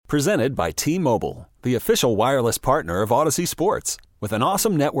Presented by T-Mobile, the official wireless partner of Odyssey Sports. With an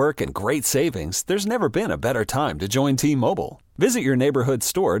awesome network and great savings, there's never been a better time to join T-Mobile. Visit your neighborhood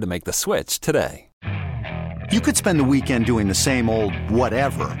store to make the switch today. You could spend the weekend doing the same old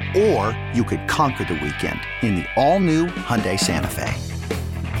whatever, or you could conquer the weekend in the all-new Hyundai Santa Fe.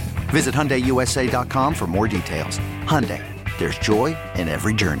 Visit HyundaiUSA.com for more details. Hyundai, there's joy in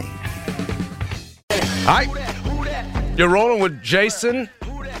every journey. All right, you're rolling with Jason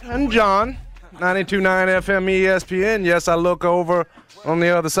and John, 92.9 FM ESPN. Yes, I look over on the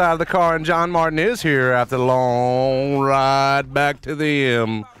other side of the car, and John Martin is here after the long ride back to the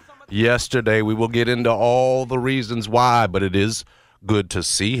M yesterday. We will get into all the reasons why, but it is good to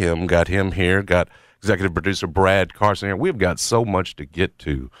see him. Got him here, got executive producer Brad Carson here. We've got so much to get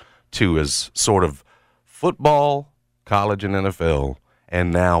to as sort of football, college and NFL,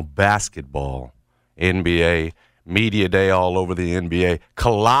 and now basketball, NBA, media day all over the NBA.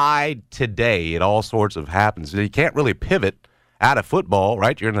 Collide today. It all sorts of happens. You can't really pivot out of football,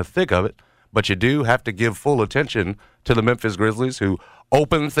 right? You're in the thick of it, but you do have to give full attention to the Memphis Grizzlies, who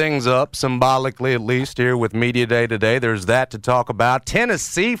open things up, symbolically at least, here with media day today. There's that to talk about.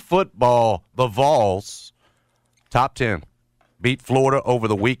 Tennessee football, the Vols, top 10. Beat Florida over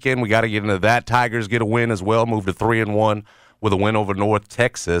the weekend. We got to get into that. Tigers get a win as well, move to 3-1 with a win over North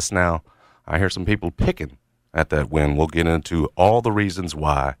Texas. Now, I hear some people picking at that win. We'll get into all the reasons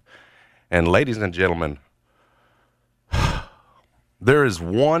why. And ladies and gentlemen, there is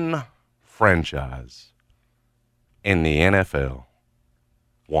one franchise in the NFL,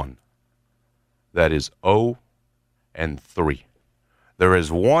 one, that is 0-3. There is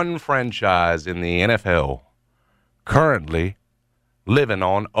one franchise in the NFL currently living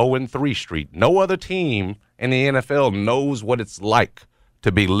on 0-3 street. No other team in the NFL knows what it's like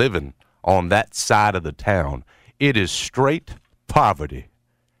to be living on that side of the town. It is straight poverty.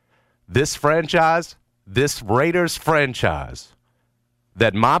 This franchise, this Raiders franchise,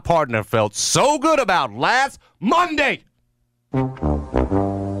 that my partner felt so good about last Monday.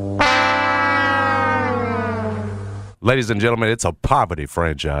 Ladies and gentlemen, it's a poverty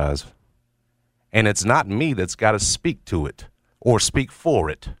franchise. And it's not me that's got to speak to it or speak for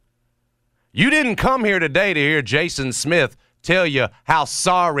it. You didn't come here today to hear Jason Smith tell you how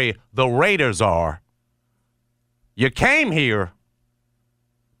sorry the Raiders are. You came here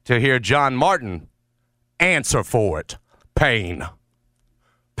to hear John Martin answer for it. Pain.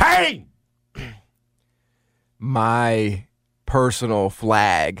 Pain! My personal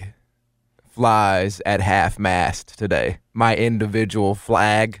flag flies at half-mast today. My individual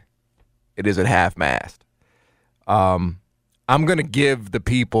flag, it is at half-mast. I'm going to give the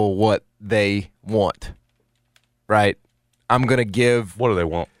people what they want, right? I'm going to give. What do they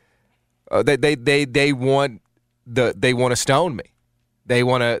want? They want to stone me. They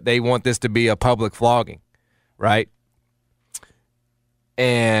want this to be a public flogging, right?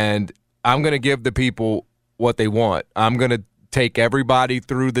 And I'm going to give the people what they want. I'm going to take everybody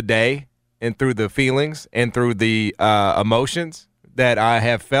through the day and through the feelings and through the emotions that I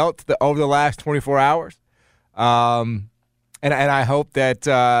have felt over the last 24 hours. And I hope that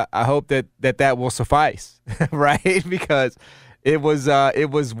that will suffice, right? Because it was a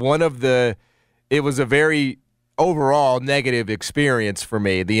very overall negative experience for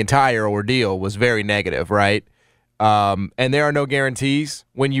me. The entire ordeal was very negative, right? And there are no guarantees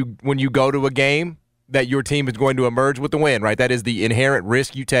when you go to a game that your team is going to emerge with the win, right? That is the inherent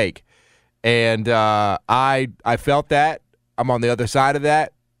risk you take. And I felt that. I'm on the other side of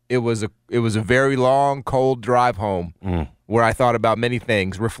that. It was a very long, cold drive home where I thought about many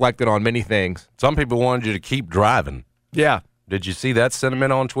things, reflected on many things. Some people wanted you to keep driving. Yeah. Did you see that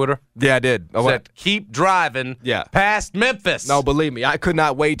sentiment on Twitter? Yeah, I did. Said, keep driving past Memphis. No, believe me, I could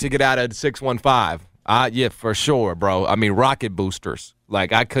not wait to get out of 615. Yeah, for sure, bro. I mean, rocket boosters.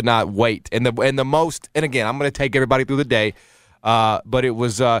 Like, I could not wait. And again, I'm going to take everybody through the day. But it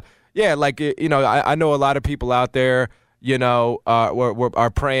was, I know a lot of people out there,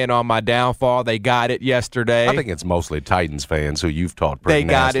 are praying on my downfall. They got it yesterday. I think it's mostly Titans fans who you've talked pretty They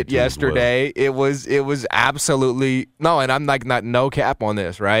got nasty it to as yesterday. well. It was absolutely no, and I'm like not no cap on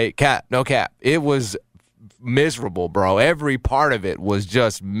this, right? No cap. It was miserable, bro. Every part of it was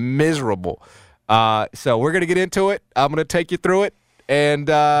just miserable. So we're gonna get into it. I'm gonna take you through it. And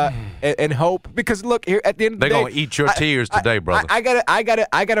hope, because look here at the end of the day, they're gonna eat your tears today, brother. I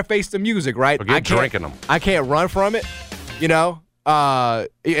gotta face the music, right? Forget drinking them. I can't run from it, and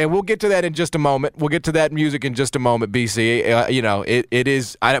we'll get to that in just a moment. We'll get to that music in just a moment, BC. It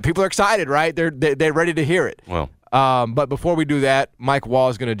is. I know people are excited, right? They're ready to hear it. Well, but before we do that, Mike Wall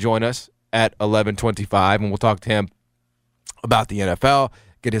is going to join us at 11:25, and we'll talk to him about the NFL.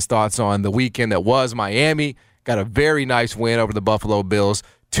 get his thoughts on the weekend that was. Miami got a very nice win over the Buffalo Bills.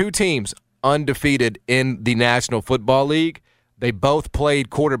 Two teams undefeated in the National Football League. They both played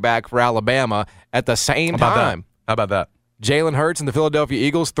quarterback for Alabama at the same time. How about that? Jalen Hurts and the Philadelphia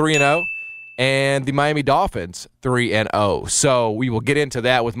Eagles 3-0, and the Miami Dolphins 3-0. So we will get into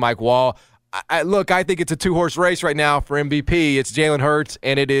that with Mike Wall. Look, I think it's a two-horse race right now for MVP. It's Jalen Hurts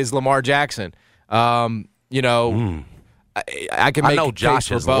and it is Lamar Jackson. I can make I know a case Josh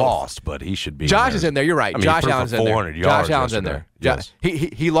for has both. lost, but he should be. Josh is in there. You're right. I mean, Josh he threw Allen's for in there. 400 yards Josh Allen's in there. yesterday.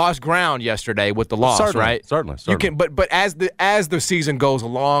 Yes. He lost ground yesterday with the loss, Certainly, right? certainly. You can, but as the season goes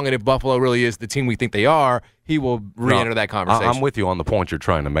along, and if Buffalo really is the team we think they are, he will re-enter that conversation. I'm with you on the point you're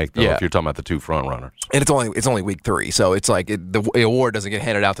trying to make, though. Yeah. If you're talking about the two front runners, and it's only week 3, so it's like the award doesn't get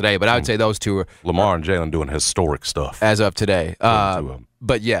handed out today. But I would say those two are Lamar and Jalen doing historic stuff. as of today.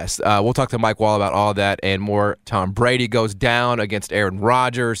 But yes, we'll talk to Mike Wall about all that and more. Tom Brady goes down against Aaron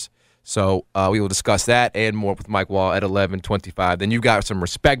Rodgers. So we will discuss that and more with Mike Wall at 11:25. Then you've got some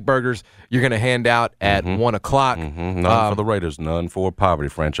respect burgers you're going to hand out at 1 o'clock. None for the Raiders, none for a poverty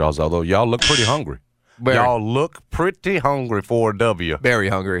franchise, although y'all look pretty hungry. Y'all look pretty hungry for a W. Very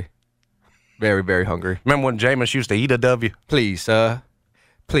hungry. Very, very hungry. Remember when Jameis used to eat a W? Please,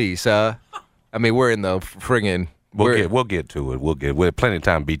 Please, I mean, we're in the friggin'... We'll get to it. We'll have plenty of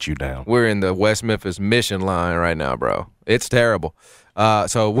time to beat you down. We're in the West Memphis Mission line right now, bro. It's terrible.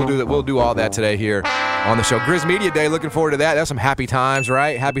 So we'll do that. We'll do all that today here on the show. Grizz Media Day. Looking forward to that. That's some happy times,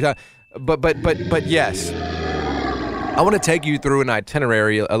 right? Happy time. But yes, I want to take you through an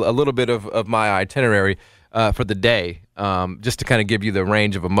itinerary, a little bit of my itinerary for the day, just to kind of give you the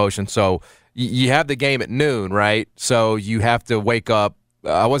range of emotion. So you have the game at noon, right? So you have to wake up.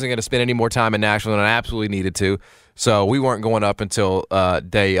 I wasn't going to spend any more time in Nashville than I absolutely needed to, so we weren't going up until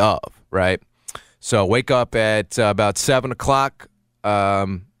day of, right? So wake up at about 7 o'clock.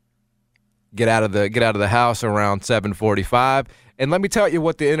 Get out of the house around 7:45, and let me tell you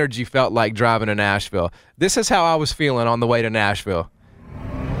what the energy felt like driving to Nashville. This is how I was feeling on the way to Nashville.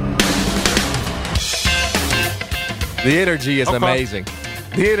 The energy is amazing.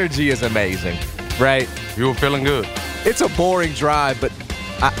 The energy is amazing, right? You were feeling good. It's a boring drive, but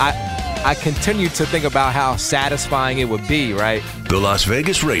I continue to think about how satisfying it would be, right? The Las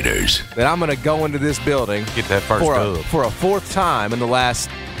Vegas Raiders. That I'm going to go into this building Get that first dub. for a fourth time in the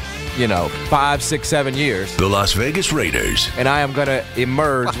last, 5, 6, 7 years. The Las Vegas Raiders. And I am going to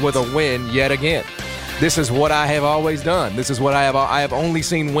emerge with a win yet again. This is what I have always done. This is what I have only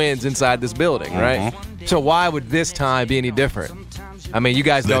seen wins inside this building, right? So why would this time be any different? I mean, you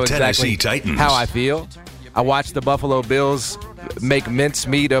guys know The Tennessee exactly Titans. how I feel. I watched the Buffalo Bills make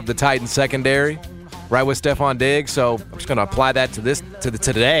mincemeat of the Titans secondary, right, with Stephon Diggs. So I'm just going to apply that to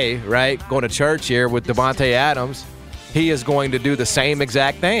today, right? Going to church here with Devontae Adams. He is going to do the same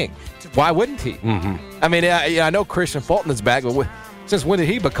exact thing. Why wouldn't he? I mean, I know Christian Fulton is back, but since when did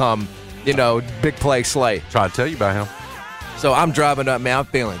he become, big play Slay? Try to tell you about him. So I'm driving up, man. I'm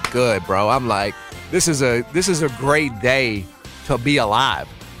feeling good, bro. I'm like, this is a great day to be alive.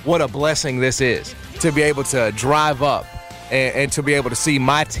 What a blessing this is to be able to drive up and to be able to see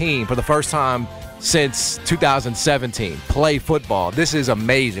my team for the first time since 2017 play football. This is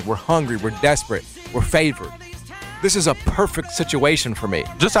amazing. We're hungry. We're desperate. We're favored. This is a perfect situation for me.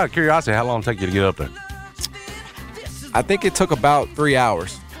 Just out of curiosity, how long did it take you to get up there? I think it took about 3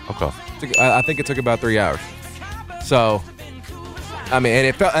 hours. Okay. I think it took about 3 hours. So, I mean, and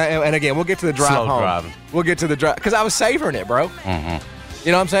it felt, and again, we'll get to the drive Slow home. driving. We'll get to the drive because I was savoring it, bro.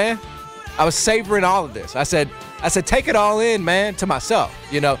 You know what I'm saying? I was savoring all of this. I said, take it all in, man, to myself.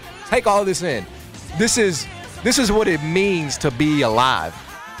 Take all of this in. This is what it means to be alive,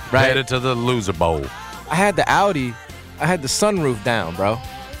 right? Headed to the Loser Bowl. I had the Audi. I had the sunroof down, bro.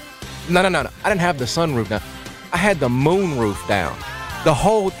 No. I didn't have the sunroof down. I had the moonroof down. The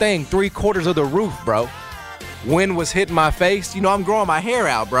whole thing, 3/4 of the roof, bro. Wind was hitting my face. I'm growing my hair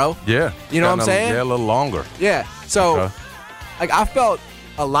out, bro. Yeah. You know what I'm saying? Yeah, a little longer. Yeah. So, Okay. I felt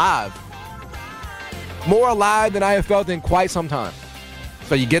alive. More alive than I have felt in quite some time.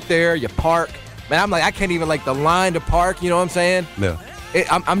 So you get there, you park. Man, I can't even, the line to park, you know what I'm saying? Yeah.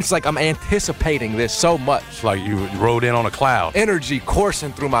 I'm just I'm anticipating this so much. It's like you rode in on a cloud. Energy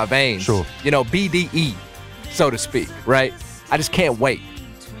coursing through my veins. Sure. BDE, so to speak, right? I just can't wait.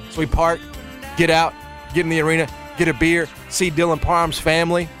 So we park, get out, get in the arena, get a beer, see Dylan Parham's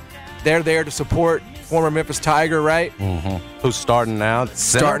family. They're there to support former Memphis Tiger, right? Who's starting now?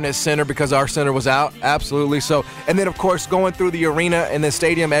 Starting at center because our center was out. Absolutely. So, and then, of course, going through the arena and the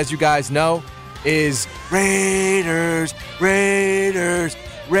stadium, as you guys know, is Raiders, Raiders,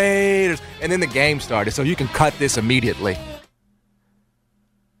 Raiders. And then the game started. So you can cut this immediately.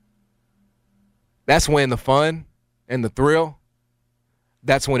 that's when the fun and the thrill,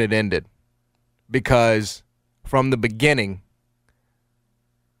 that's when it ended. Because from the beginning,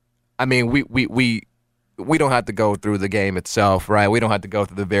 I mean, we don't have to go through the game itself, right? We don't have to go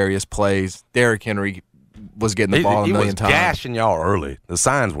through the various plays. Derrick Henry was getting the ball a million times. He was gashing y'all early. The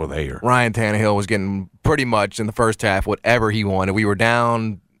signs were there. Ryan Tannehill was getting pretty much in the first half whatever he wanted. We were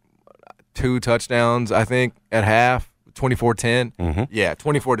down 2 touchdowns, I think, at half, 24-10. Mm-hmm. Yeah,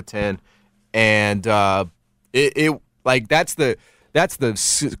 24-10. And that's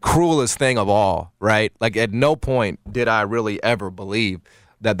the cruelest thing of all, right? Like, at no point did I really ever believe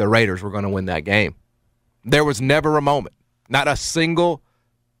that the Raiders were going to win that game. There was never a moment, not a single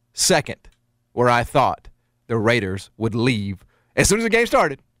second, where I thought the Raiders would leave as soon as the game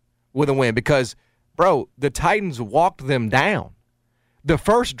started with a win because, bro, the Titans walked them down. The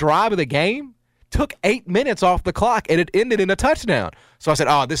first drive of the game took 8 minutes off the clock, and it ended in a touchdown. So I said,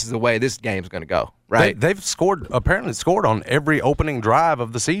 oh, this is the way this game's going to go, right? They've apparently scored on every opening drive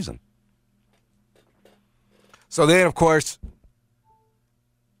of the season. So then, of course,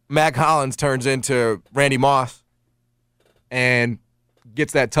 Mac Hollins turns into Randy Moss and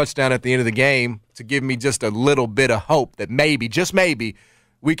gets that touchdown at the end of the game to give me just a little bit of hope that maybe, just maybe,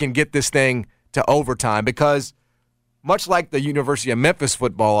 we can get this thing to overtime because much like the University of Memphis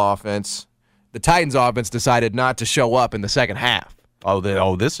football offense, the Titans offense decided not to show up in the second half.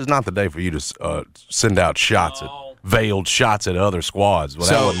 This is not the day for you to send out veiled shots at other squads. Well,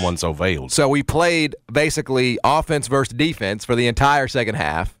 that wasn't one so veiled. So we played basically offense versus defense for the entire second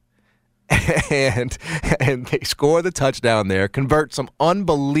half. And they score the touchdown there, convert some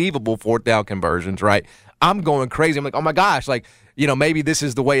unbelievable fourth down conversions, right? I'm going crazy. I'm like, oh, my gosh, like, maybe this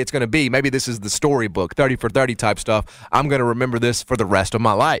is the way it's going to be. Maybe this is the storybook, 30 for 30 type stuff. I'm going to remember this for the rest of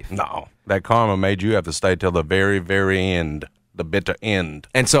my life. No, that karma made you have to stay till the very, very end, the bitter end.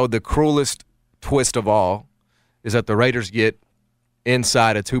 And so the cruelest twist of all is that the Raiders get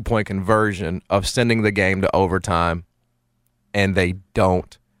inside a 2-point conversion of sending the game to overtime, and they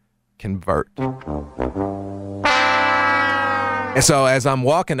don't convert. And so as I'm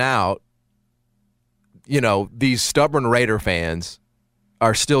walking out, these stubborn Raider fans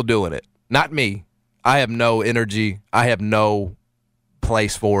are still doing it. Not me. I have no energy. I have no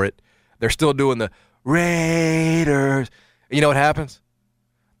place for it. They're still doing the Raiders. You know what happens?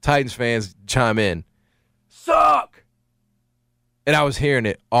 Titans fans chime in. Suck! And I was hearing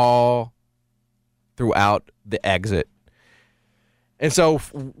it all throughout the exit. And so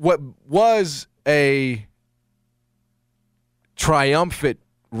what was a triumphant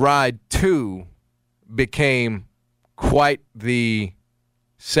ride to became quite the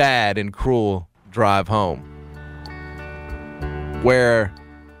sad and cruel drive home. Where,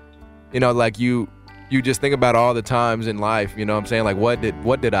 like you just think about all the times in life, you know what I'm saying? Like, what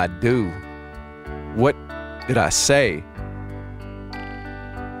did I do? What did I say?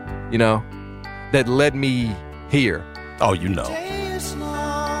 That led me here. Oh,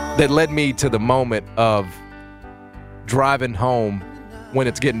 That led me to the moment of driving home when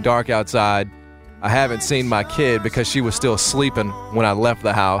it's getting dark outside. I haven't seen my kid because she was still sleeping when I left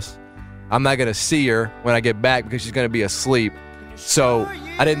the house. I'm not going to see her when I get back because she's going to be asleep. So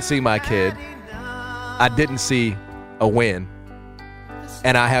I didn't see my kid. I didn't see a win.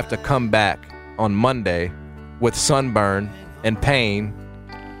 And I have to come back on Monday with sunburn and pain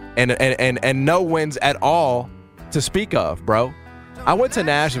and no wins at all to speak of, bro. I went to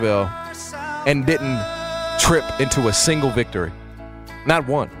Nashville and didn't trip into a single victory. Not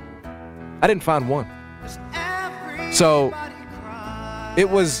one. I didn't find one. So it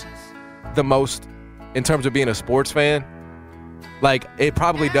was the most, in terms of being a sports fan, like it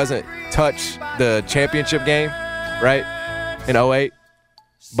probably doesn't touch the championship game, right, in 2008,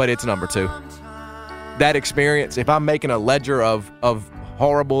 but it's number 2. That experience, if I'm making a ledger of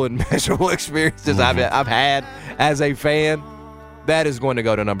horrible and miserable experiences I've had as a fan, that is going to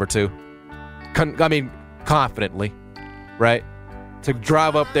go to number 2. Confidently, right? To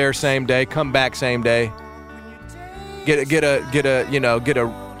drive up there same day, come back same day, get a.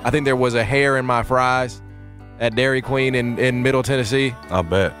 I think there was a hair in my fries at Dairy Queen in Middle Tennessee. I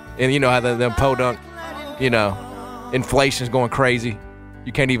bet. And how them podunk, inflation's going crazy.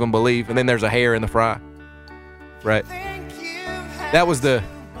 You can't even believe. And then there's a hair in the fry, right? That was the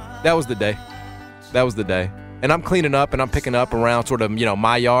day. That was the day. And I'm cleaning up and I'm picking up around sort of,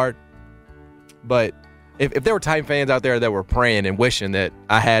 my yard. But if there were Titan fans out there that were praying and wishing that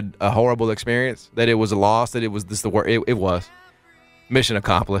I had a horrible experience, that it was a loss, that it was this the word, it was. Mission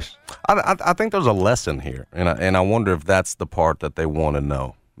accomplished. I think there's a lesson here, and I wonder if that's the part that they want to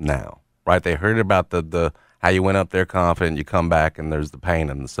know now, right? They heard about the how you went up there confident, you come back, and there's the pain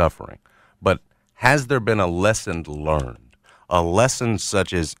and the suffering. But has there been a lesson learned? A lesson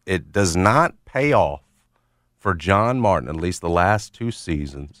such as it does not pay off for John Martin, at least the last 2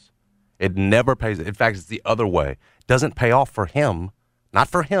 seasons. It never pays. In fact, it's the other way. It doesn't pay off for him, not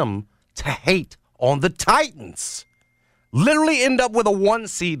for him, to hate on the Titans. Literally end up with a 1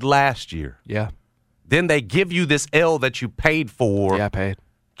 seed last year. Yeah. Then they give you this L that you paid for. Yeah, I paid.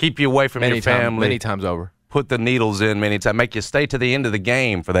 Keep you away from your family. Many times over. Put the needles in many times. Make you stay to the end of the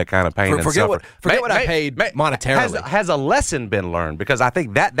game for that kind of pain and suffering. Forget what I paid monetarily. Has a lesson been learned? Because I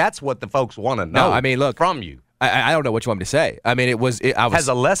think that's what the folks want to know. No, I mean, look, from you. I don't know what you want me to say. I mean, has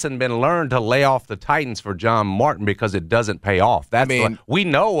a lesson been learned to lay off the Titans for John Martin because it doesn't pay off? We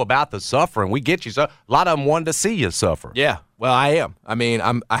know about the suffering. We get you. So a lot of them wanted to see you suffer. Yeah. Well, I am. I mean,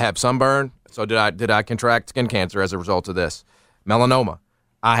 I have sunburn. So did I contract skin cancer as a result of this? Melanoma.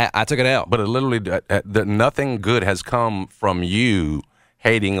 I took an L. But it literally, nothing good has come from you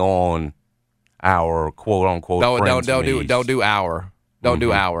hating on our quote unquote friends. Don't do our. Don't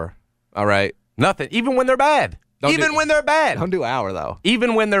do our. All right. Nothing. Even when they're bad. When they're bad. Don't do our though.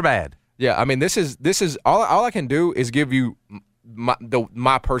 Even when they're bad. Yeah. I mean, this is all I can do is give you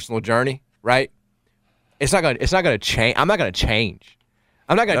my personal journey. Right. It's not gonna change. I'm not gonna change.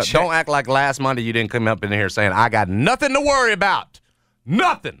 I'm not gonna. Don't act like last Monday you didn't come up in here saying I got nothing to worry about.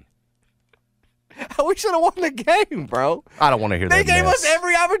 Nothing. We should have won the game, bro. I don't want to hear that. They gave us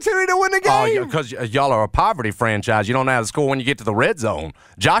every opportunity to win the game. Oh, because y'all are a poverty franchise. You don't know how to score when you get to the red zone.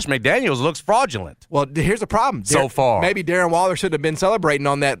 Josh McDaniels looks fraudulent. Well, here's the problem. So far. Maybe Darren Waller should have been celebrating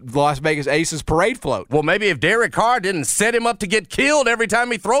on that Las Vegas Aces parade float. Well, maybe if Derek Carr didn't set him up to get killed every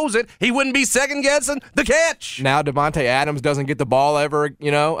time he throws it, he wouldn't be second-guessing the catch. Now Devontae Adams doesn't get the ball ever,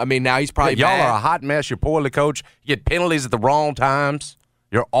 I mean, now he's probably y'all bad. Are a hot mess. You're poorly coached. You get penalties at the wrong times.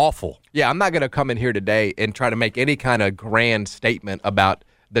 You're awful. Yeah, I'm not going to come in here today and try to make any kind of grand statement about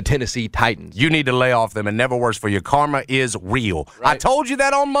the Tennessee Titans. You need to lay off them. It never works for you. Karma is real. Right. I told you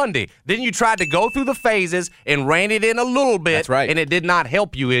that on Monday. Then you tried to go through the phases and ran it in a little bit. That's right. And it did not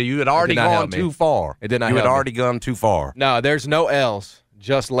help you. You had already gone too far. It did not help You had help already me. gone too far. No, there's no L's.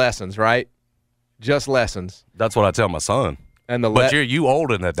 Just lessons, right? Just lessons. That's what I tell my son. But you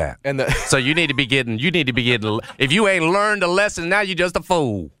older than that. So you need to be getting. If you ain't learned a lesson, now you're just a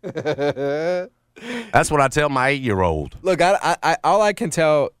fool. That's what I tell my 8-year-old. Look, I all I can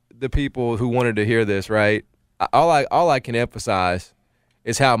tell the people who wanted to hear this, right? All I can emphasize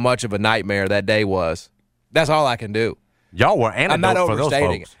is how much of a nightmare that day was. That's all I can do. Y'all were antidote for those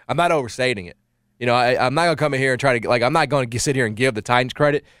folks. I'm not overstating it. I'm not gonna come in here and try to I'm not gonna sit here and give the Titans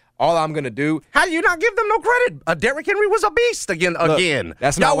credit. All I'm going to do. How do you not give them no credit? Derrick Henry was a beast again.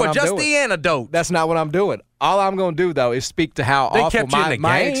 That's not what I'm doing. Y'all were just the antidote. That's not what I'm doing. All I'm going to do, though, is speak to how awful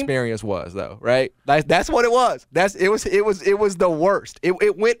my experience was, though, right? That's what it was. It was the worst.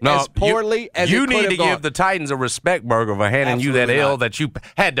 It went as poorly as it could have gone. You need to give the Titans a respect burger for handing you that L that you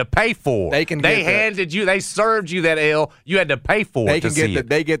had to pay for. They served you that L. You had to pay for it.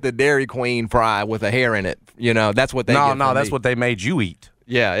 They get the Dairy Queen fry with a hair in it. That's what they get. No, that's what they made you eat.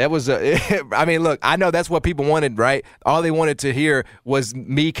 Yeah, it was. I mean, look, I know that's what people wanted, right? All they wanted to hear was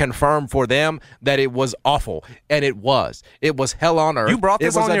me confirm for them that it was awful, and it was. It was hell on earth. You brought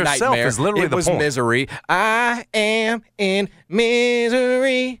this on yourself. Nightmare. It's literally the point. It was misery. I am in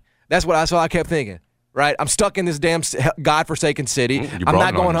misery. That's all I kept thinking. Right? I'm stuck in this damn godforsaken city. I'm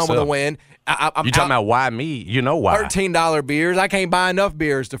not going home with a win. You talking about why me? You know why? $13 beers. I can't buy enough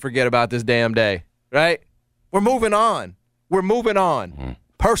beers to forget about this damn day. Right? We're moving on.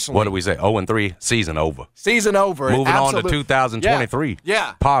 Personally. What do we say? 0-3, season over. Season over. Moving on to 2023.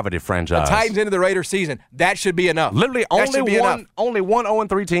 Yeah. Poverty franchise. The Titans into the Raiders season. That should be enough. Literally only one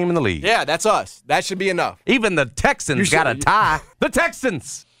 0-3 team in the league. Yeah, that's us. That should be enough. Even the Texans got a tie. The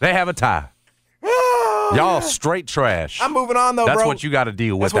Texans, they have a tie. Y'all straight trash. I'm moving on, though, That's bro. what you got to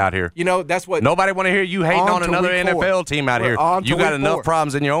deal with out here. That's what. Nobody want to hear you hating on another NFL team out here. You got enough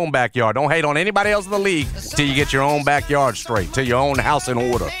problems in your own backyard. Don't hate on anybody else in the league till you get your own backyard straight, till your own house in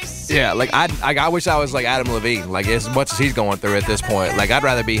order. Yeah, I wish I was like Adam Levine, as much as he's going through at this point. I'd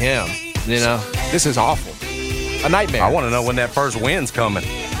rather be him. This is awful. A nightmare. I want to know when that first win's coming.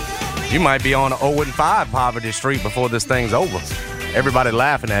 You might be on 0-5 poverty street before this thing's over. Everybody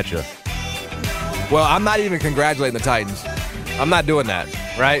laughing at you. Well, I'm not even congratulating the Titans. I'm not doing that,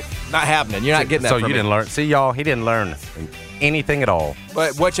 right? Not happening. You're not getting that from me. Didn't learn. See, y'all, he didn't learn anything at all.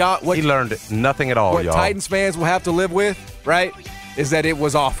 But he learned nothing at all, what y'all. Titans fans will have to live with, right, is that it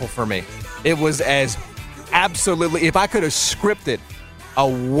was awful for me. It was as absolutely, if I could have scripted a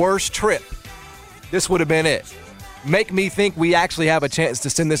worse trip, this would have been it. Make me think we actually have a chance to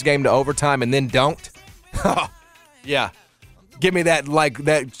send this game to overtime and then don't. Yeah. Give me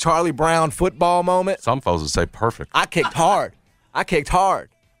that Charlie Brown football moment. Some folks would say perfect. I kicked hard.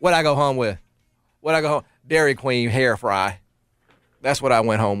 What'd I go home with? Dairy Queen hair fry. That's what I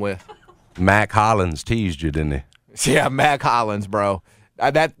went home with. Mac Hollins teased you, didn't he? Yeah, Mac Hollins, bro.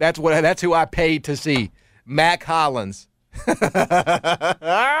 That's who I paid to see. Mac Hollins.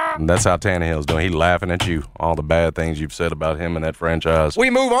 And that's how Tannehill's doing. He's laughing at you, all the bad things you've said about him and that franchise. We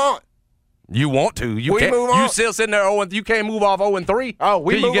move on. You want to. You can't. Move on. You still sitting there 0-3. You can't move off 0-3. Oh,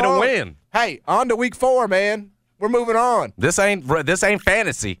 we move on. You get a win. Hey, on to week 4, man. We're moving on. This ain't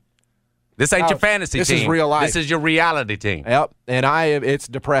fantasy. This ain't your fantasy team. This is real life. This is your reality team. Yep, and it's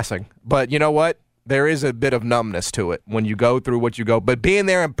depressing. But you know what? There is a bit of numbness to it when you go through what you go. But being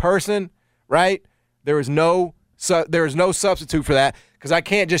there in person, right, there is no substitute for that because I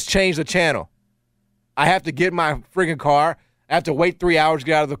can't just change the channel. I have to get my freaking car. I have to wait 3 hours to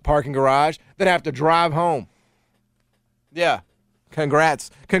get out of the parking garage. Then I have to drive home. Yeah.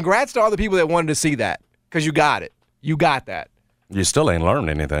 Congrats. Congrats to all the people that wanted to see that because you got it. You got that. You still ain't learned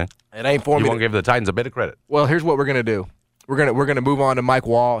anything. It ain't for me. You won't give the Titans a bit of credit. Well, here's what we're going to do. We're gonna move on to Mike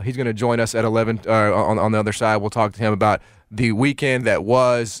Wall. He's going to join us at 11 on the other side. We'll talk to him about the weekend that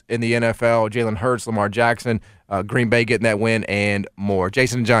was in the NFL, Jalen Hurts, Lamar Jackson, Green Bay getting that win, and more.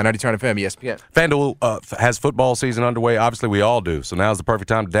 Jason and John, 92.9 FM, ESPN. FanDuel has football season underway. Obviously, we all do. So now's the perfect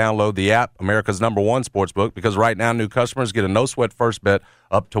time to download the app, America's #1 sportsbook, because right now new customers get a no-sweat first bet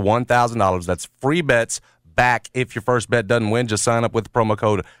up to $1,000. That's free bets back if your first bet doesn't win. Just sign up with the promo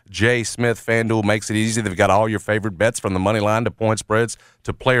code JSmith. FanDuel makes it easy. They've got all your favorite bets from the money line to point spreads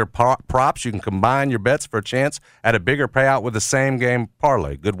to player props. You can combine your bets for a chance at a bigger payout with the same game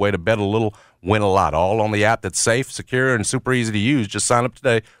parlay. Good way to bet a little, win a lot. All on the app that's safe, secure, and super easy to use. Just sign up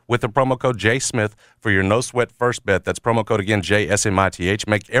today with the promo code JSmith for your no-sweat first bet. That's promo code again, JSMITH.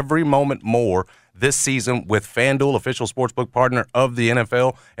 Make every moment more this season with FanDuel, official sportsbook partner of the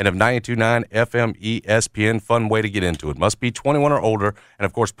NFL and of 92.9 FM ESPN. Fun way to get into it. Must be 21 or older and,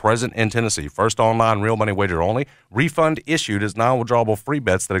 of course, present in Tennessee. First online real money wager only. Refund issued as non-withdrawable free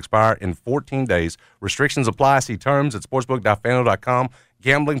bets that expire in 14 days. Restrictions apply. See terms at sportsbook.fanduel.com.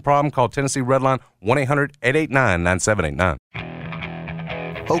 Gambling problem? Call Tennessee Redline 1-800-889-9789.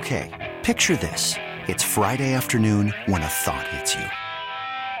 Okay, picture this. It's Friday afternoon when a thought hits you.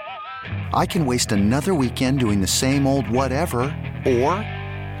 I can waste another weekend doing the same old whatever, or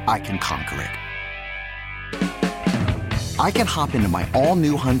I can conquer it. I can hop into my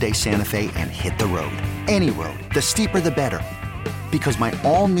all-new Hyundai Santa Fe and hit the road. Any road. The steeper, the better. Because my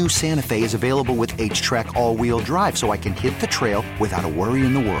all-new Santa Fe is available with H-Track all-wheel drive, so I can hit the trail without a worry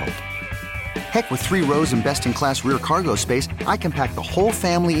in the world. Heck, with 3 rows and best-in-class rear cargo space, I can pack the whole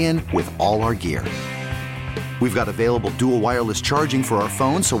family in with all our gear. We've got available dual wireless charging for our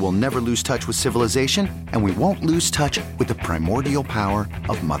phones, so we'll never lose touch with civilization, and we won't lose touch with the primordial power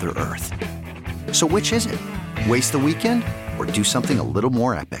of Mother Earth. So which is it? Waste the weekend or do something a little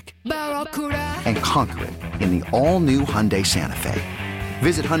more epic? And conquer it in the all-new Hyundai Santa Fe.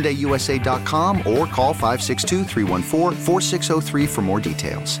 Visit HyundaiUSA.com or call 562-314-4603 for more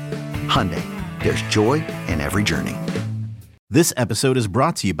details. Hyundai, there's joy in every journey. This episode is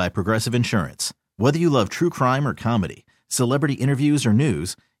brought to you by Progressive Insurance. Whether you love true crime or comedy, celebrity interviews or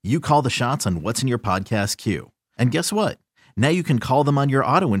news, you call the shots on what's in your podcast queue. And guess what? Now you can call them on your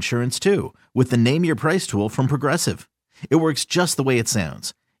auto insurance too with the Name Your Price tool from Progressive. It works just the way it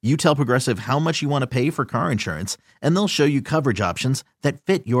sounds. You tell Progressive how much you want to pay for car insurance, and they'll show you coverage options that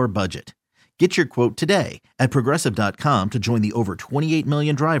fit your budget. Get your quote today at Progressive.com to join the over 28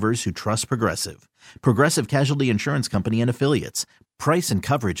 million drivers who trust Progressive. Progressive Casualty Insurance Company and Affiliates. Price and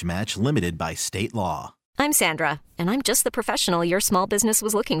coverage match limited by state law. I'm Sandra, and I'm just the professional your small business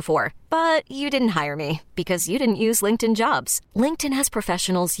was looking for. But you didn't hire me because you didn't use LinkedIn Jobs. LinkedIn has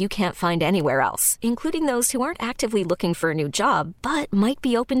professionals you can't find anywhere else, including those who aren't actively looking for a new job, but might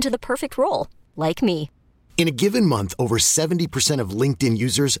be open to the perfect role, like me. In a given month, over 70% of LinkedIn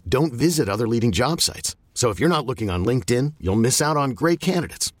users don't visit other leading job sites. So if you're not looking on LinkedIn, you'll miss out on great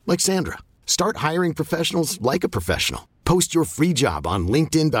candidates like Sandra. Start hiring professionals like a professional. Post your free job on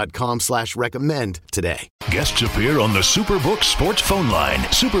linkedin.com/recommend today. Guests appear on the Superbook Sports phone line.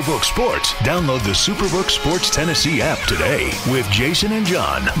 Superbook Sports. Download the Superbook Sports Tennessee app today with Jason and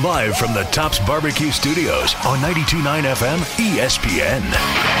John, live from the Tops Barbecue Studios on 92.9 FM ESPN.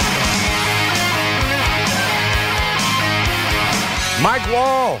 Mike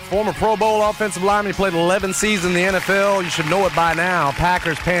Wall, former Pro Bowl offensive lineman. He played 11 seasons in the NFL. You should know it by now.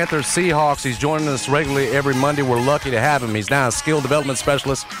 Packers, Panthers, Seahawks. He's joining us regularly every Monday. We're lucky to have him. He's now a skill development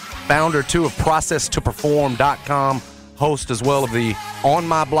specialist, founder, too, of ProcessToPerform.com, host as well of the On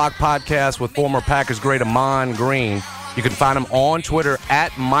My Block podcast with former Packers great Amon Green. You can find him on Twitter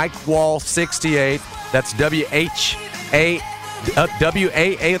at MikeWall68. That's WAHLE.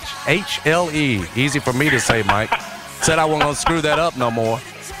 Easy for me to say, Mike. Said I wasn't going to screw that up no more.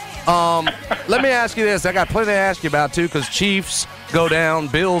 Let me ask you this. I got plenty to ask you about, too, because Chiefs go down,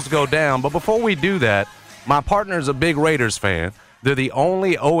 Bills go down. But before we do that, my partner's a big Raiders fan. They're the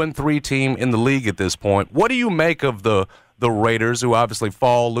only 0-3 team in the league at this point. What do you make of the Raiders, who obviously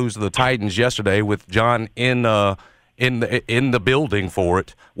lose to the Titans yesterday with John in the building for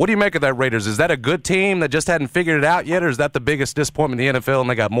it? What do you make of that Raiders? Is that a good team that just hadn't figured it out yet, or is that the biggest disappointment in the NFL and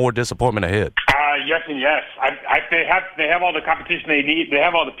they got more disappointment ahead? Yes and yes. They have all the competition they need. They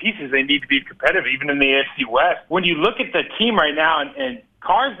have all the pieces they need to be competitive, even in the AFC West. When you look at the team right now, and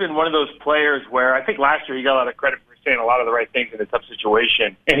Carr's been one of those players where I think last year he got a lot of credit for saying a lot of the right things in a tough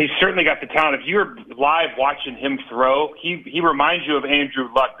situation. And he's certainly got the talent. If you're live watching him throw, he reminds you of Andrew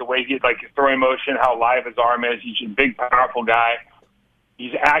Luck, the way he's like his throwing motion, how live his arm is. He's a big, powerful guy.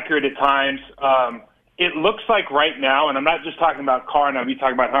 He's accurate at times. It looks like right now, and I'm not just talking about Carr, and I'm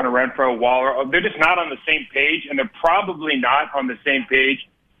talking about Hunter Renfrow, Waller, they're just not on the same page, and they're probably not on the same page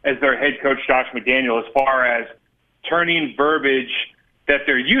as their head coach, Josh McDaniel, as far as turning verbiage that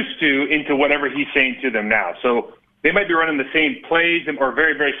they're used to into whatever he's saying to them now. So they might be running the same plays or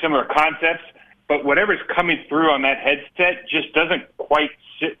very, very similar concepts, but whatever's coming through on that headset just doesn't quite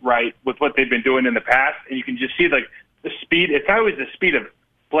sit right with what they've been doing in the past. And you can just see like the speed. It's not always the speed of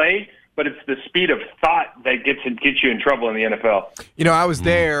play, but it's the speed of thought that gets you in trouble in the NFL. You know, I was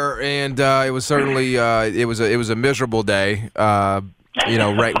there, and it was certainly it was a miserable day. You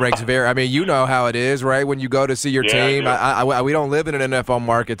know, Rex Vera. I mean, you know how it is, right? When you go to see your team, we don't live in an NFL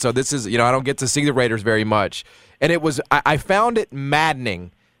market, so this is, I don't get to see the Raiders very much. And it was, I found it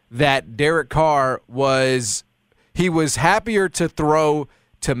maddening that Derek Carr was happier to throw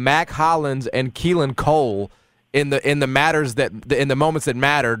to Mac Hollins and Keelan Cole in the moments that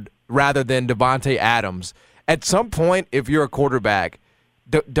mattered rather than Devontae Adams. At some point, if you're a quarterback,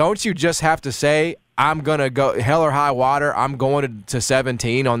 don't you just have to say, I'm going to go hell or high water, I'm going to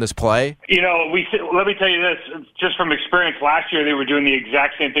 17 on this play? Let me tell you this, just from experience, last year they were doing the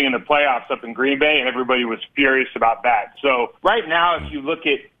exact same thing in the playoffs up in Green Bay, and everybody was furious about that. So right now, if you look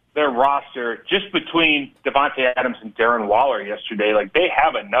at their roster, just between Devontae Adams and Darren Waller yesterday, like they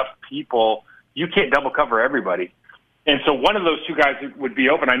have enough people, you can't double cover everybody. And so one of those two guys would be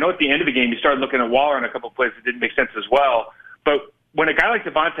open. I know at the end of the game you started looking at Waller on a couple of plays that didn't make sense as well. But when a guy like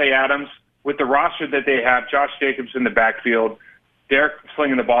Devontae Adams, with the roster that they have, Josh Jacobs in the backfield, Derek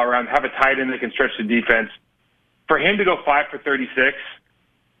slinging the ball around, have a tight end that can stretch the defense, for him to go 5 for 36,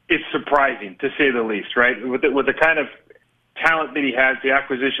 it's surprising, to say the least, right? With the kind of talent that he has, the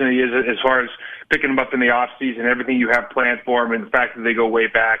acquisition that he is as far as picking him up in the offseason, everything you have planned for him, and the fact that they go way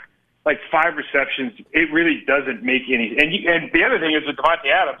back. Like 5 receptions, it really doesn't make any. And the other thing is with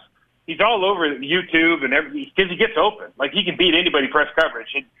Devontae Adams, he's all over YouTube and everything because he gets open. Like he can beat anybody press coverage.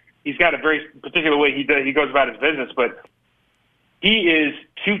 He's got a very particular way he goes about his business, but he is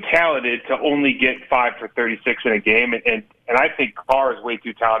too talented to only get 5 for 36 in a game, and I think Carr is way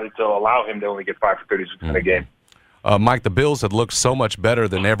too talented to allow him to only get 5 for 36 in a game. Mike, the Bills had looked so much better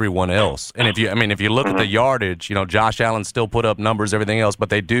than everyone else. And if you look at the yardage, Josh Allen still put up numbers, everything else,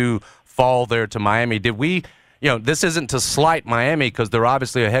 but they do fall there to Miami. Did we, this isn't to slight Miami because they're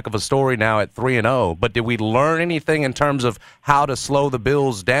obviously a heck of a story now at 3-0, but did we learn anything in terms of how to slow the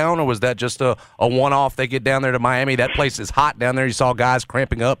Bills down, or was that just a one-off? They get down there to Miami. That place is hot down there. You saw guys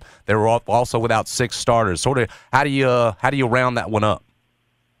cramping up. They were also without 6 starters. Sort of, how do you round that one up?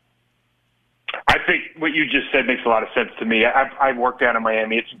 I think what you just said makes a lot of sense to me. I've worked down in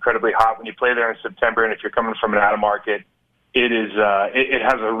Miami. It's incredibly hot when you play there in September, and if you're coming from an out of market, it is it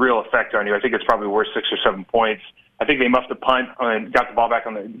has a real effect on you. I think it's probably worth 6 or 7 points. I think they muffed the punt and got the ball back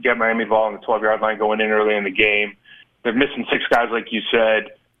get Miami ball on the 12-yard line going in early in the game. They're missing 6 guys, like you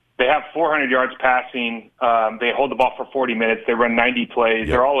said. They have 400 yards passing. They hold the ball for 40 minutes. They run 90 plays. Yep.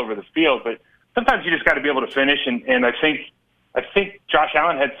 They're all over the field, but sometimes you just got to be able to finish. And I think Josh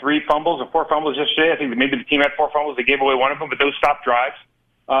Allen had 3 fumbles or 4 fumbles yesterday. I think maybe the team had 4 fumbles. They gave away one of them, but those stopped drives.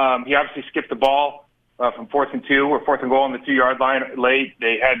 He obviously skipped the ball from 4th and 2 or 4th and goal on the 2-yard line late.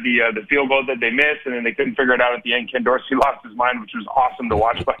 They had the field goal that they missed, and then they couldn't figure it out at the end. Ken Dorsey lost his mind, which was awesome to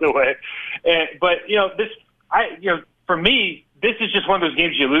watch, by the way. But for me, this is just one of those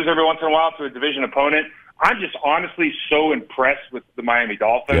games you lose every once in a while to a division opponent. I'm just honestly so impressed with the Miami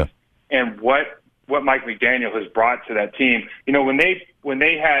Dolphins and what Mike McDaniel has brought to that team. When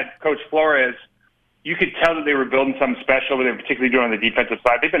they had Coach Flores, you could tell that they were building something special, but they were particularly doing on the defensive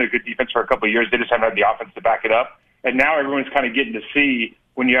side. They've been a good defense for a couple of years. They just haven't had the offense to back it up. And now everyone's kind of getting to see,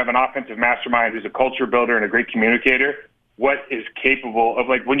 when you have an offensive mastermind who's a culture builder and a great communicator, what is capable of,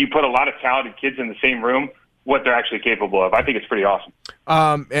 like, when you put a lot of talented kids in the same room, what they're actually capable of. I think it's pretty awesome.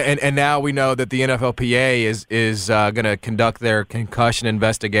 And now we know that the NFLPA is going to conduct their concussion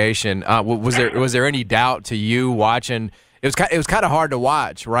investigation. Was there any doubt to you watching? It was kind of hard to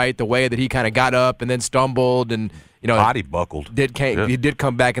watch, right? The way that he kind of got up and then stumbled and body buckled. He did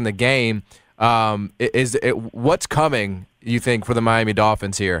come back in the game. What's coming, you think, for the Miami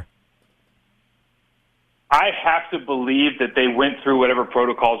Dolphins here? I have to believe that they went through whatever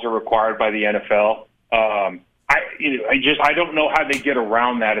protocols are required by the NFL. I don't know how they get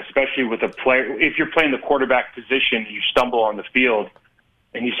around that, especially with a player. If you're playing the quarterback position, you stumble on the field,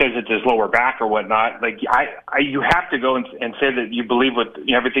 and he says it's his lower back or whatnot. Like you have to go and say that you believe with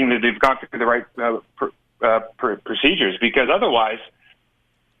everything that they've gone through the right procedures, because otherwise,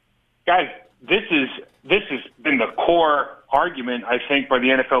 guys, this has been the core argument, I think, by the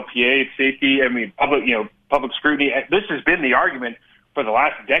NFLPA, safety. I mean, public scrutiny. This has been the argument for the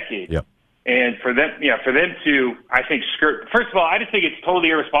last decade. Yep. And for them to, I think, skirt. First of all, I just think it's totally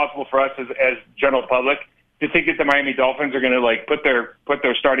irresponsible for us as general public to think that the Miami Dolphins are going to put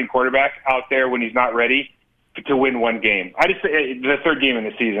their starting quarterback out there when he's not ready to win one game. I just the third game in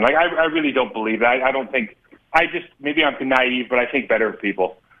the season. I really don't believe that. I don't think. Maybe I'm naive, but I think better of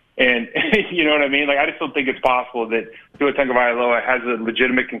people. And you know what I mean? I just don't think it's possible that Tua Tagovailoa has a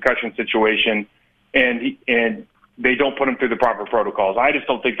legitimate concussion situation, and they don't put him through the proper protocols. I just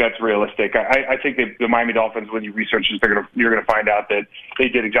don't think that's realistic. I think the Miami Dolphins, when you research this, you're going to find out that they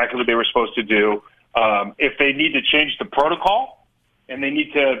did exactly what they were supposed to do. If they need to change the protocol and they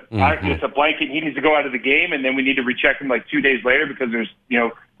need to, it's a blanket, he needs to go out of the game, and then we need to recheck him 2 days later because there's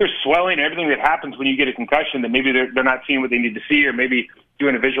swelling and everything that happens when you get a concussion that maybe they're not seeing what they need to see, or maybe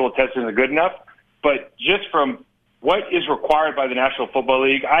doing a visual test isn't good enough. But just from what is required by the National Football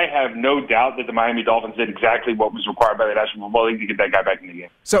League, I have no doubt that the Miami Dolphins did exactly what was required by the National Football League to get that guy back in the game.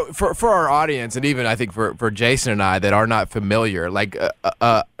 So for our audience, and even I think for Jason and I that are not familiar,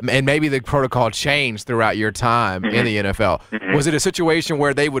 and maybe the protocol changed throughout your time in the NFL, was it a situation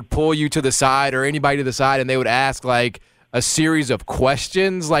where they would pull you to the side or anybody to the side and they would ask a series of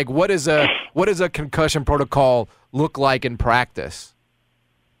questions? What does a concussion protocol look like in practice?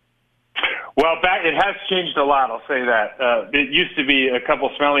 Well, it has changed a lot, I'll say that. It used to be a couple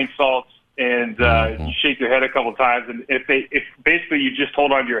smelling salts, and you shake your head a couple times, and if basically you just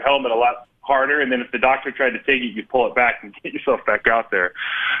hold on to your helmet a lot harder, and then if the doctor tried to take it, you pull it back and get yourself back out there.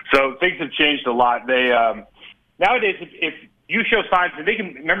 So things have changed a lot. They nowadays, if you show signs, and they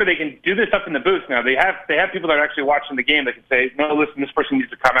can do this up in the booth now. They have people that are actually watching the game that can say, no, listen, this person needs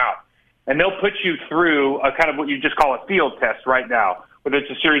to come out, and they'll put you through a kind of what you just call a field test right now. Whether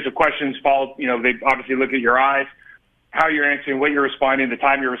it's a series of questions, followed, they obviously look at your eyes, how you're answering, what you're responding, the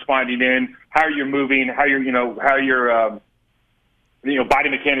time you're responding in, how you're moving, how your body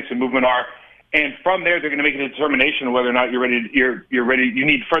mechanics and movement are, and from there they're going to make a determination of whether or not you're ready. You're ready. You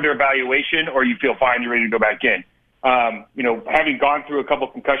need further evaluation, or you feel fine. You're ready to go back in. Having gone through a couple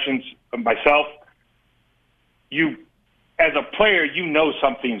concussions myself, as a player,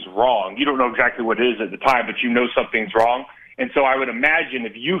 something's wrong. You don't know exactly what it is at the time, but something's wrong. And so I would imagine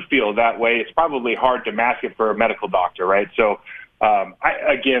if you feel that way, it's probably hard to mask it for a medical doctor, right? So, I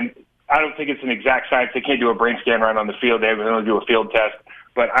don't think it's an exact science. They can't do a brain scan right on the field. They only do a field test.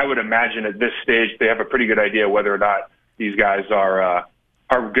 But I would imagine at this stage they have a pretty good idea whether or not these guys are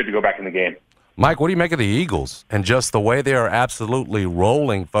good to go back in the game. Mike, what do you make of the Eagles and just the way they are absolutely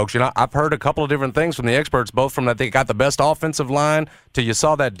rolling, folks? I've heard a couple of different things from the experts, both from that they got the best offensive line to you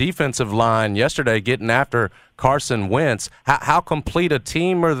saw that defensive line yesterday getting after Carson Wentz. How complete a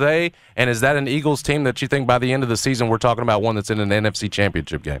team are they? And is that an Eagles team that you think by the end of the season we're talking about one that's in an NFC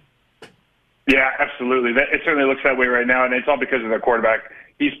championship game? Yeah, absolutely. It certainly looks that way right now, and it's all because of their quarterback.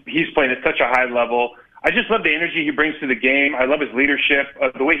 He's playing at such a high level. I just love the energy he brings to the game. I love his leadership,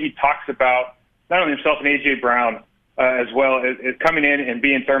 the way he talks about not only himself and A.J. Brown, as well as coming in and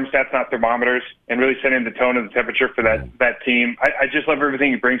being thermostats, not thermometers, and really setting the tone and the temperature for that team. I just love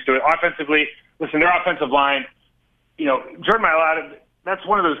everything he brings to it. Offensively, listen, their offensive line, Jordan Mailata, that's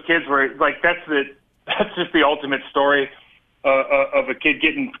one of those kids where that's just the ultimate story of a kid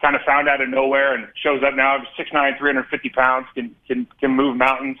getting kind of found out of nowhere and shows up now. 6'9", 350 pounds, can move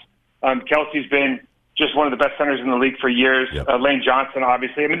mountains. Kelsey's been just one of the best centers in the league for years. Yep. Lane Johnson,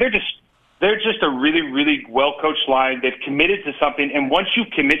 obviously. I mean, they're just a really, really well-coached line. They've committed to something, and once you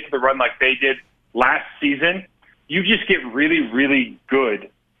commit to the run like they did last season, you just get really, really good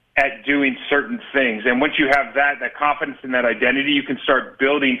at doing certain things. And once you have that confidence and that identity, you can start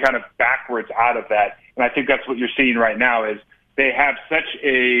building kind of backwards out of that. And I think that's what you're seeing right now is they have such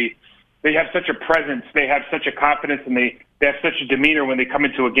a presence, they have such a confidence, and they have such a demeanor when they come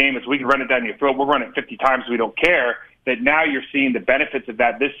into a game as we can run it down your throat. We'll run it 50 times. We don't care. That now you're seeing the benefits of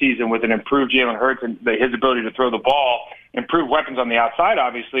that this season with an improved Jalen Hurts and his ability to throw the ball, improved weapons on the outside,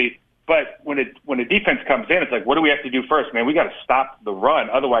 obviously. But when a defense comes in, it's like, what do we have to do first, man? We got to stop the run.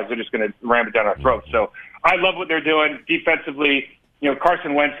 Otherwise, they're just going to ram it down our throats. So I love what they're doing defensively.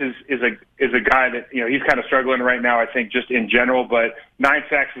 Carson Wentz is a guy that, he's kind of struggling right now, I think, just in general. But 9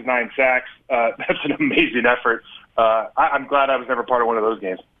 sacks is 9 sacks. That's an amazing effort. I'm glad I was never part of one of those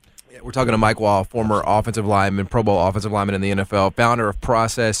games. We're talking to Mike Wall, former offensive lineman, Pro Bowl offensive lineman in the NFL, founder of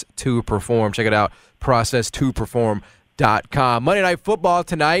Process to Perform. Check it out, process2perform.com. Monday Night Football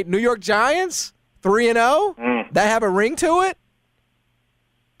tonight. New York Giants, 3-0. That have a ring to it?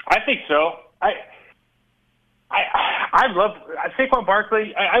 I think so. I love Saquon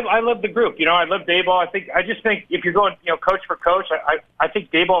Barkley. I love the group. I love Daboll. I just think if you're going, coach for coach, I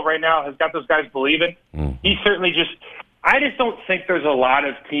think Daboll right now has got those guys believing. He certainly I just don't think there's a lot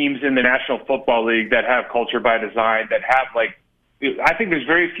of teams in the National Football League that have culture by design, that have I think there's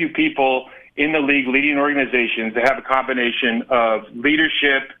very few people in the league leading organizations that have a combination of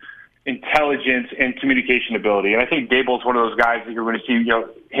leadership, intelligence, and communication ability. And I think Daboll's one of those guys that you're going to see,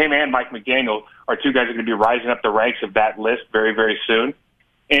 him and Mike McDaniel are two guys that are going to be rising up the ranks of that list very, very soon.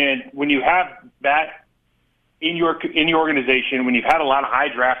 And when you have that in your organization, when you've had a lot of high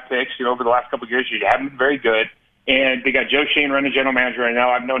draft picks, over the last couple of years, you haven't been very good. And they got Joe Shane running general manager right now.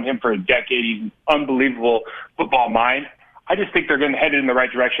 I've known him for a decade. He's an unbelievable football mind. I just think they're going to head in the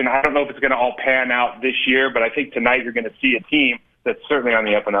right direction. I don't know if it's going to all pan out this year, but I think tonight you're going to see a team that's certainly on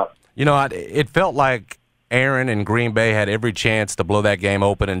the up and up. It felt like Aaron and Green Bay had every chance to blow that game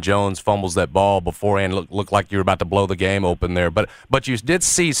open, and Jones fumbles that ball beforehand. Looked like you were about to blow the game open there. But you did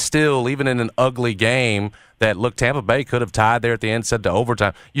see still, even in an ugly game, that Tampa Bay could have tied there at the end, said to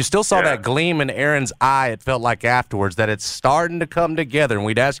overtime. You still saw that gleam in Aaron's eye, it felt like afterwards, that it's starting to come together. And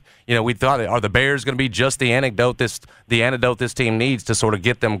we'd ask, we thought, are the Bears going to be just the antidote this team needs to sort of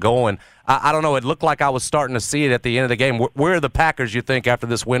get them going? I don't know. It looked like I was starting to see it at the end of the game. Where are the Packers, you think, after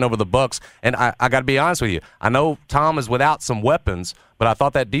this win over the Bucs? And I got to be honest with you. I know Tom is without some weapons, but I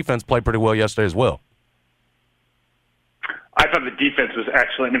thought that defense played pretty well yesterday as well. I thought the defense was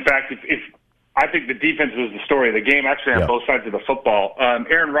excellent. In fact, I think the defense was the story of the game, actually, on both sides of the football.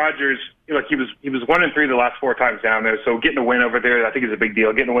 Aaron Rodgers, he was 1-3 the last 4 times down there, so getting a win over there, I think, is a big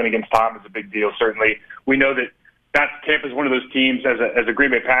deal. Getting a win against Tom is a big deal, certainly. We know that Tampa's one of those teams, as a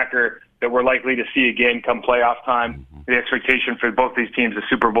Green Bay Packer, that we're likely to see again come playoff time. The expectation for both these teams is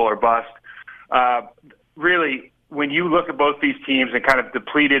Super Bowl or bust. Really, when you look at both these teams and kind of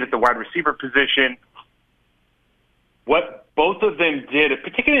depleted at the wide receiver position, what both of them did,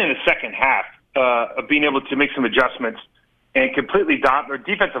 particularly in the second half, of being able to make some adjustments and completely their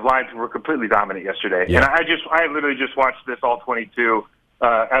defensive lines were completely dominant yesterday. Yeah. And I literally just watched this all 22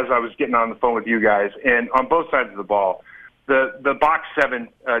 as I was getting on the phone with you guys. And on both sides of the ball, the box 7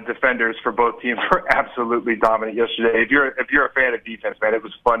 defenders for both teams were absolutely dominant yesterday. If you're a fan of defense, man, it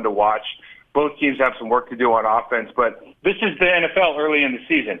was fun to watch. Both teams have some work to do on offense, but this is the NFL early in the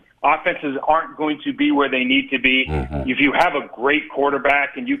season. Offenses aren't going to be where they need to be. If you have a great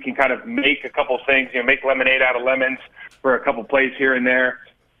quarterback and you can kind of make a couple things, make lemonade out of lemons for a couple plays here and there,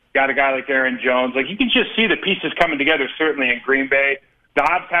 got a guy like Aaron Jones, you can just see the pieces coming together, certainly in Green Bay.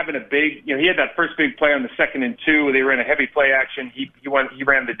 Dobbs having a big, he had that first big play on the 2nd and 2. They ran a heavy play action. He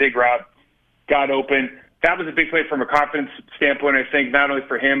ran the dig route, got open. That was a big play from a confidence standpoint, I think, not only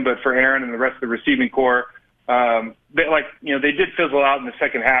for him but for Aaron and the rest of the receiving core. They did fizzle out in the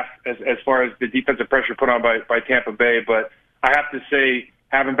second half as far as the defensive pressure put on by Tampa Bay. But I have to say,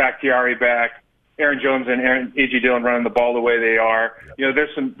 having Bakhtiari back, Aaron Jones and A.J. Dillon running the ball the way they are,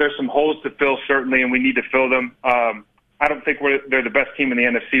 there's some holes to fill certainly, and we need to fill them. I don't think they're the best team in the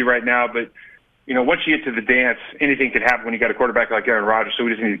NFC right now, but once you get to the dance, anything can happen when you got a quarterback like Aaron Rodgers. So we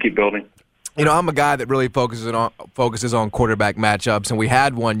just need to keep building. I'm a guy that really focuses on quarterback matchups, and we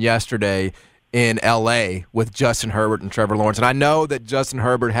had one yesterday in L.A. with Justin Herbert and Trevor Lawrence. And I know that Justin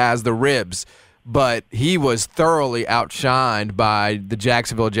Herbert has the ribs, but he was thoroughly outshined by the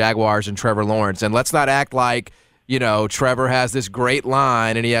Jacksonville Jaguars and Trevor Lawrence. And let's not act like, Trevor has this great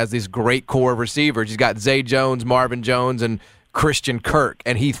line and he has this great core of receivers. He's got Zay Jones, Marvin Jones, and Christian Kirk,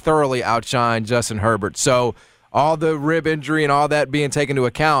 and he thoroughly outshined Justin Herbert. So all the rib injury and all that being taken into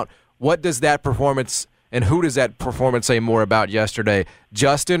account, what does that performance and who does that performance say more about yesterday,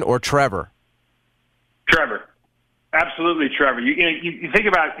 Justin or Trevor? Trevor. Absolutely, Trevor. You think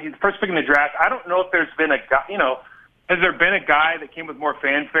about the first pick in the draft. I don't know if there's been a guy, has there been a guy that came with more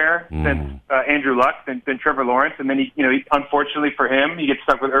fanfare than Andrew Luck, than Trevor Lawrence? And then he unfortunately for him, he gets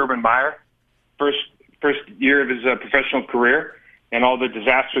stuck with Urban Meyer, first year of his professional career, and all the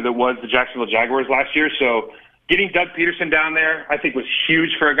disaster that was the Jacksonville Jaguars last year. So getting Doug Peterson down there, I think, was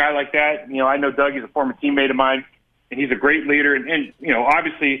huge for a guy like that. I know Doug is a former teammate of mine, and he's a great leader, and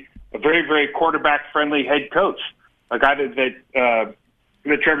obviously a very, very quarterback-friendly head coach, a guy that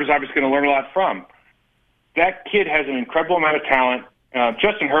Trevor's obviously going to learn a lot from. That kid has an incredible amount of talent.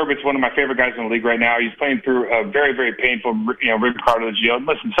 Justin Herbert's one of my favorite guys in the league right now. He's playing through a very, very painful rib cartilage.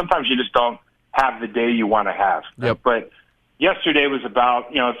 Listen, sometimes you just don't have the day you want to have. Yep. But yesterday was about,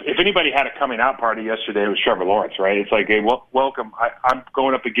 if anybody had a coming out party yesterday, it was Trevor Lawrence, right? It's like, hey, welcome. I'm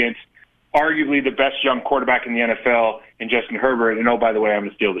going up against arguably the best young quarterback in the NFL in Justin Herbert, and by the way, I'm going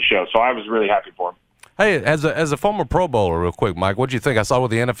to steal the show. So I was really happy for him. Hey, as a former Pro Bowler, real quick, Mike, what do you think? I saw what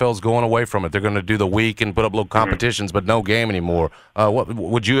the NFL's going away from it. They're going to do the week and put up little competitions, but no game anymore. What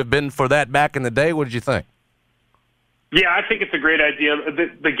would you have been for that back in the day? What did you think? Yeah, I think it's a great idea.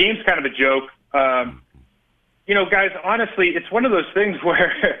 The game's kind of a joke. Guys, honestly, it's one of those things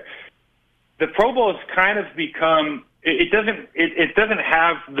where the Pro Bowl has kind of become. It doesn't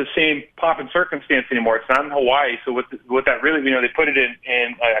have the same pomp and circumstance anymore. It's not in Hawaii, so what that really, they put it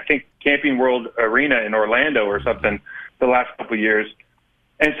in I think Camping World Arena in Orlando or something the last couple of years,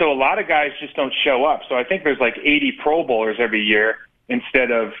 and so a lot of guys just don't show up. So I think there's like 80 Pro Bowlers every year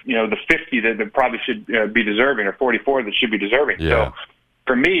instead of the 50 that probably should be deserving, or 44 that should be deserving. Yeah. So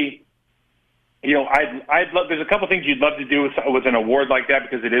for me, I'd love. There's a couple things you'd love to do with an award like that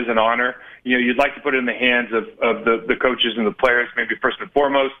because it is an honor. You'd like to put it in the hands of the coaches and the players, maybe first and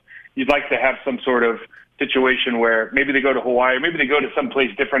foremost. You'd like to have some sort of situation where maybe they go to Hawaii, or maybe they go to some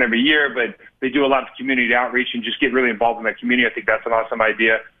place different every year, but they do a lot of community outreach and just get really involved in that community. I think that's an awesome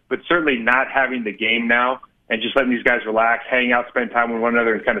idea. But certainly not having the game now and just letting these guys relax, hang out, spend time with one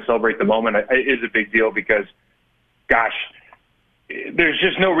another, and kind of celebrate the moment is a big deal because, gosh, there's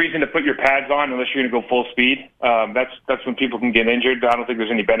just no reason to put your pads on unless you're going to go full speed. That's when people can get injured. I don't think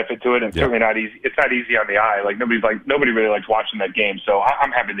there's any benefit to it, and certainly not easy. It's not easy on the eye. Like nobody really likes watching that game. So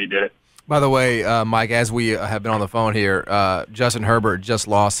I'm happy they did it. By the way, Mike, as we have been on the phone here, Justin Herbert just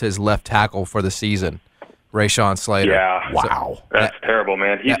lost his left tackle for the season, Rashawn Slater. Yeah, wow, that's terrible,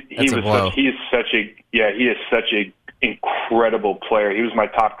 man. He is such a incredible player. He was my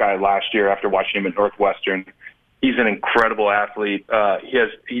top guy last year after watching him at Northwestern. He's an incredible athlete.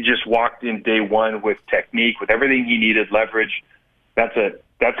 He just walked in day one with technique, with everything he needed, leverage. That's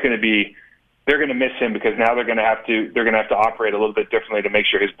going to be. They're going to miss him because now they're going to have to operate a little bit differently to make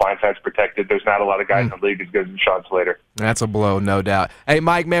sure his blind side's protected. There's not a lot of guys in the league as good as Rashawn Slater. That's a blow, no doubt. Hey,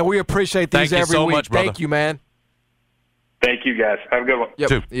 Mike, man, we appreciate these every week. Much, brother. Thank you, man. Thank you, guys. Have a good one.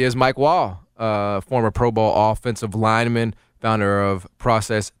 Yep. He is Mike Wall, former Pro Bowl offensive lineman, founder of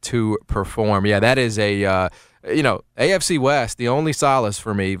Process to Perform. Yeah, that is a AFC West, the only solace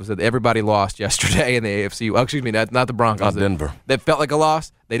for me was that everybody lost yesterday in the AFC. Well, excuse me, not the Broncos. Not Denver. That felt like a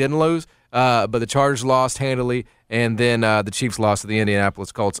loss. They didn't lose, but the Chargers lost handily, and then the Chiefs lost to the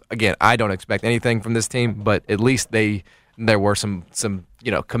Indianapolis Colts. Again, I don't expect anything from this team, but at least there were some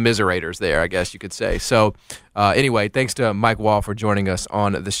commiserators there, I guess you could say. So anyway, thanks to Mike Wall for joining us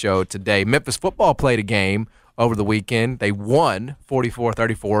on the show today. Memphis football played a game over the weekend. They won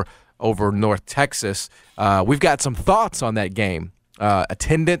 44-34 over North Texas. We've got some thoughts on that game.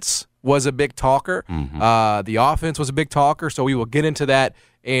 Attendance was a big talker. The offense was a big talker, so we will get into that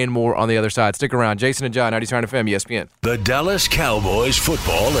and more on the other side. Stick around. Jason and John, 99 FM, ESPN. The Dallas Cowboys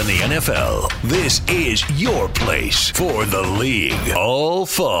football in the NFL. This is your place for the league. All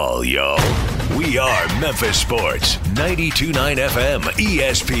fall, y'all. We are Memphis Sports, 92.9 FM,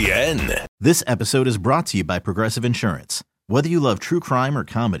 ESPN. This episode is brought to you by Progressive Insurance. Whether you love true crime or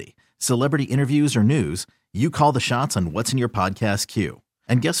comedy, celebrity interviews or news, you call the shots on what's in your podcast queue.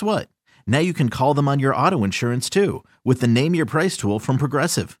 And guess what? Now you can call them on your auto insurance too with the Name Your Price tool from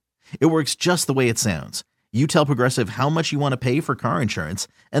Progressive. It works just the way it sounds. You tell Progressive how much you want to pay for car insurance,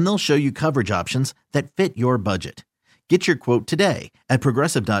 and they'll show you coverage options that fit your budget. Get your quote today at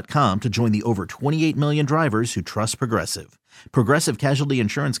Progressive.com to join the over 28 million drivers who trust Progressive. Progressive Casualty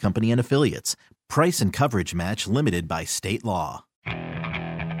Insurance Company and Affiliates. Price and coverage match limited by state law.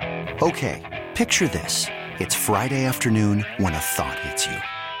 Okay, picture this. It's Friday afternoon when a thought hits you.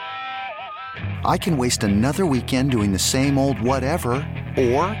 I can waste another weekend doing the same old whatever,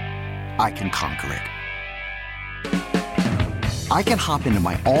 or I can conquer it. I can hop into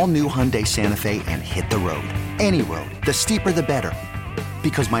my all-new Hyundai Santa Fe and hit the road. Any road. The steeper, the better.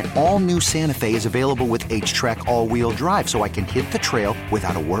 Because my all-new Santa Fe is available with H-Track all-wheel drive, so I can hit the trail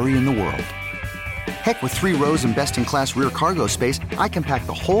without a worry in the world. Heck, with 3 rows and best-in-class rear cargo space, I can pack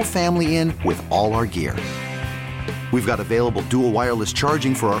the whole family in with all our gear. We've got available dual wireless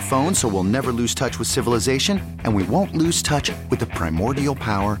charging for our phones, so we'll never lose touch with civilization, and we won't lose touch with the primordial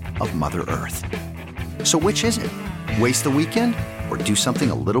power of Mother Earth. So which is it? Waste the weekend or do something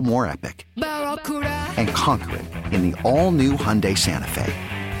a little more epic? And conquer it in the all-new Hyundai Santa Fe.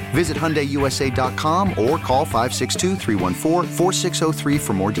 Visit HyundaiUSA.com or call 562-314-4603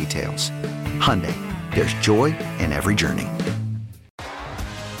 for more details. Hyundai, there's joy in every journey.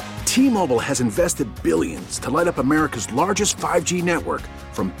 T-Mobile has invested billions to light up America's largest 5G network,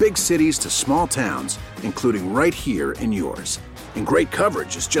 from big cities to small towns, including right here in yours. And great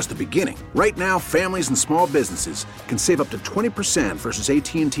coverage is just the beginning. Right now, families and small businesses can save up to 20% versus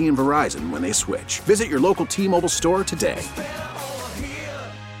AT&T and Verizon when they switch. Visit your local T-Mobile store today.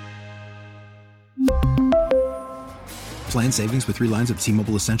 Plan savings with 3 lines of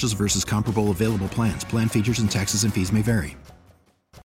T-Mobile Essentials versus comparable available plans. Plan features and taxes and fees may vary.